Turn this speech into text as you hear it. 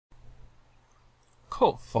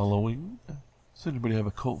Cult following. Does anybody have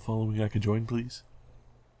a cult following I could join, please?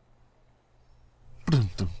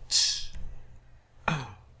 Just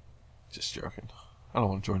joking. I don't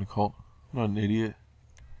want to join a cult. I'm not an idiot.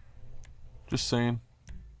 Just saying.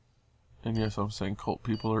 And yes, I'm saying cult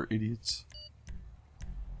people are idiots.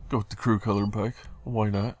 Go with the crew colored bike. Why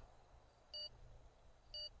not?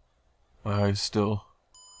 My eyes still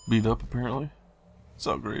beat up, apparently. It's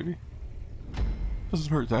all gravy.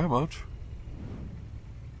 Doesn't hurt that much.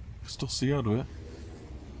 I still see out of it.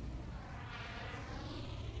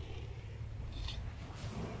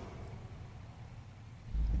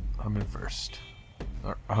 I'm in first.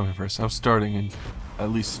 I'm in first. I'm starting in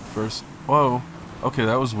at least first. Whoa. Okay,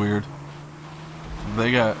 that was weird.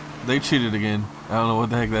 They cheated again. I don't know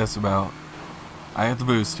what the heck that's about. I had the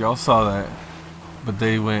boost. Y'all saw that. But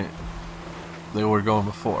they were going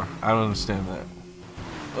before. I don't understand that.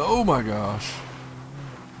 Oh my gosh.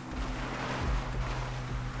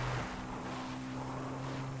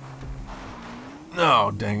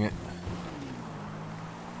 No, dang it.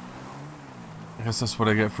 I guess that's what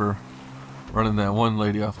I get for running that one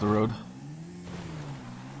lady off the road.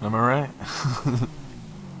 Am I right?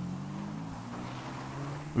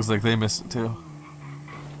 Looks like they missed it too.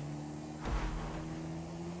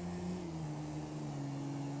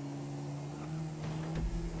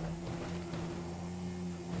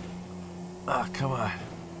 Ah, come on.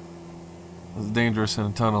 It's dangerous in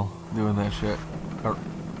a tunnel doing that shit. Or,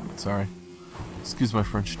 sorry. Excuse my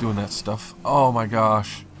French, doing that stuff. Oh my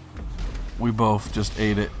gosh. We both just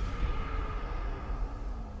ate it.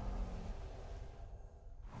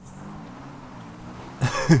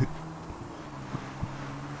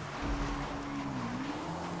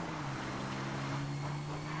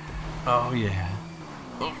 Oh yeah.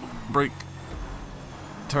 Oh, brake.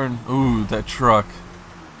 Turn. Ooh, that truck.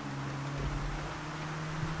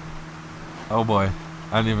 Oh boy.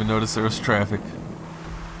 I didn't even notice there was traffic.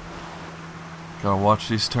 Gotta watch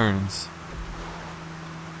these turns.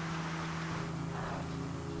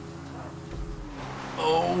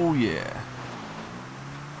 Oh yeah.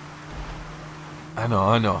 I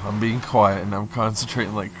know. I'm being quiet and I'm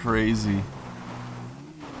concentrating like crazy.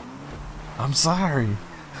 I'm sorry.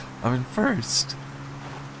 I'm in first.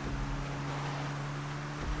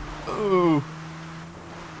 Oh.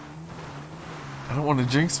 I don't want to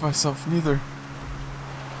jinx myself neither.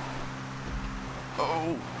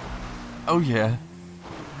 Oh. Oh yeah.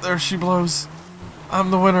 There she blows.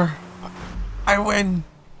 I'm the winner. I win.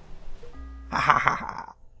 Ha ha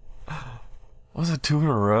ha ha. Was it 2 in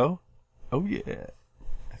a row? Oh yeah.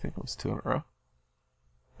 I think it was 2 in a row.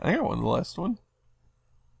 I think I won the last one.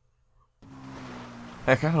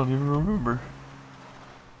 Heck, I don't even remember.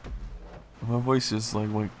 My voice just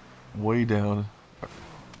like went way down.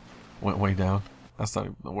 Went way down. That's not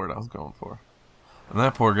even the word I was going for. And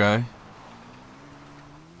that poor guy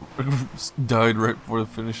died right before the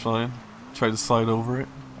finish line. Tried to slide over it.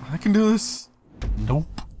 I can do this.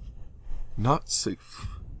 Nope. Not safe.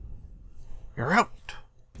 You're out.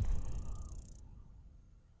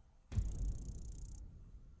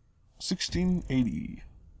 1680.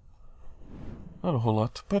 Not a whole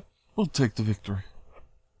lot, but we'll take the victory.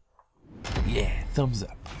 Yeah, thumbs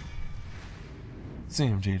up.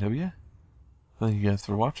 Sam JW. Thank you guys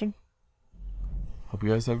for watching. Hope you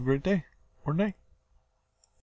guys have a great day or night.